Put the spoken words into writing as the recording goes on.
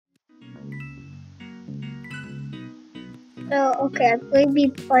So, okay, I'm going to be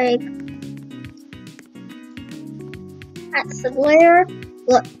playing at Simulator.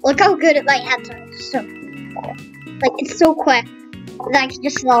 Look how good my hands are. So, like, it's so quick. And I can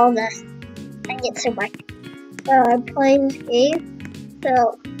just follow this. I get so much. So, I'm playing this game.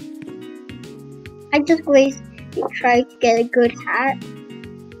 So, I'm just going to try to get a good hat.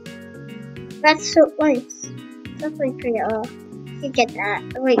 That's so nice. That's like pretty, you get that. I'm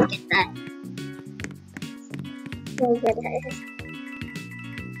going to get that. So, get that.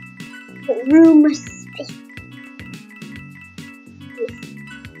 The room space.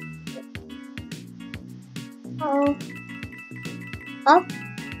 Oh. Up.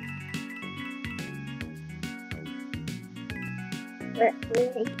 Let me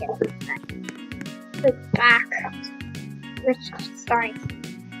get that. Look back. Sorry.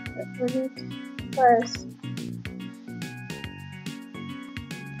 First.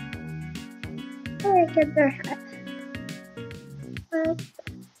 I get their hat.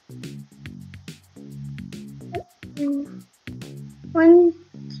 One,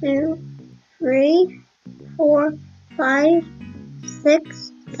 two, 3, 4, 5,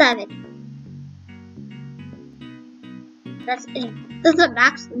 6, 7. That's it. That's a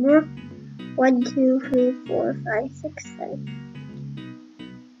max number. 1, 2, 3, 4, 5, 6,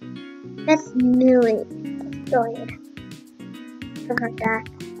 7. That's million. That's billion. Forgot that.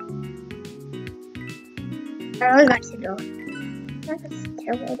 I only got to know. That's a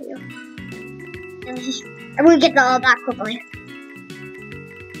terrible deal. I'm gonna get all that quickly.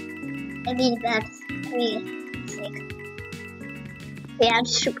 I mean, that's mistake. Yeah,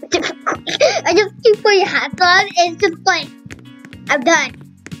 it's super difficult. I just keep putting hats on, and it's just like, I'm done.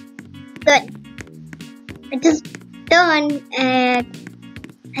 Good. I'm just done, and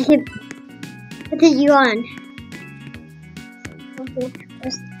I can continue on. Okay,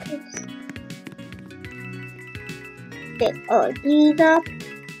 get all these up,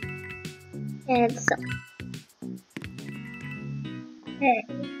 and so. Okay.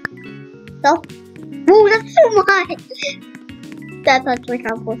 So, whoa, that's so much! That's actually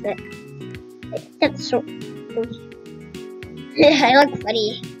how close it. That's so close. Yeah, I look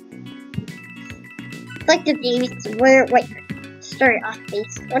funny. It's like the baby's where, like, started off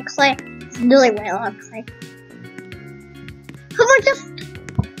face. Looks like, it's really what it looks like. Come on, just.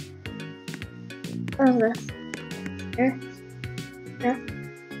 What is this? There. Yeah.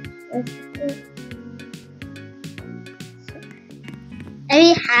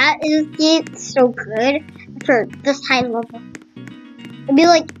 Any hat in this game is so good for this high level. I mean,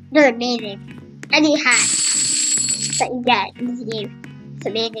 like, they're amazing. Any hat that you get in this game is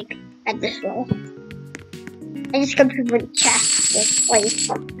amazing at this level. I just come to the chest. It's like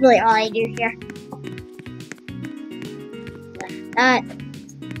really all I do here. That.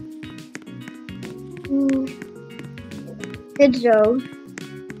 Good job.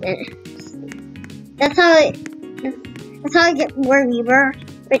 That's how I get more Reaver,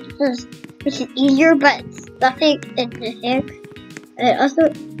 which is easier, but it's nothing interesting. And also,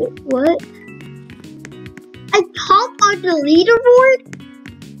 what? I top on the leaderboard?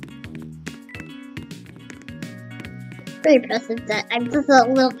 Pretty impressive that I'm just a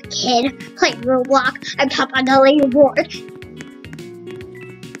little kid playing Roblox. I'm top on the leaderboard.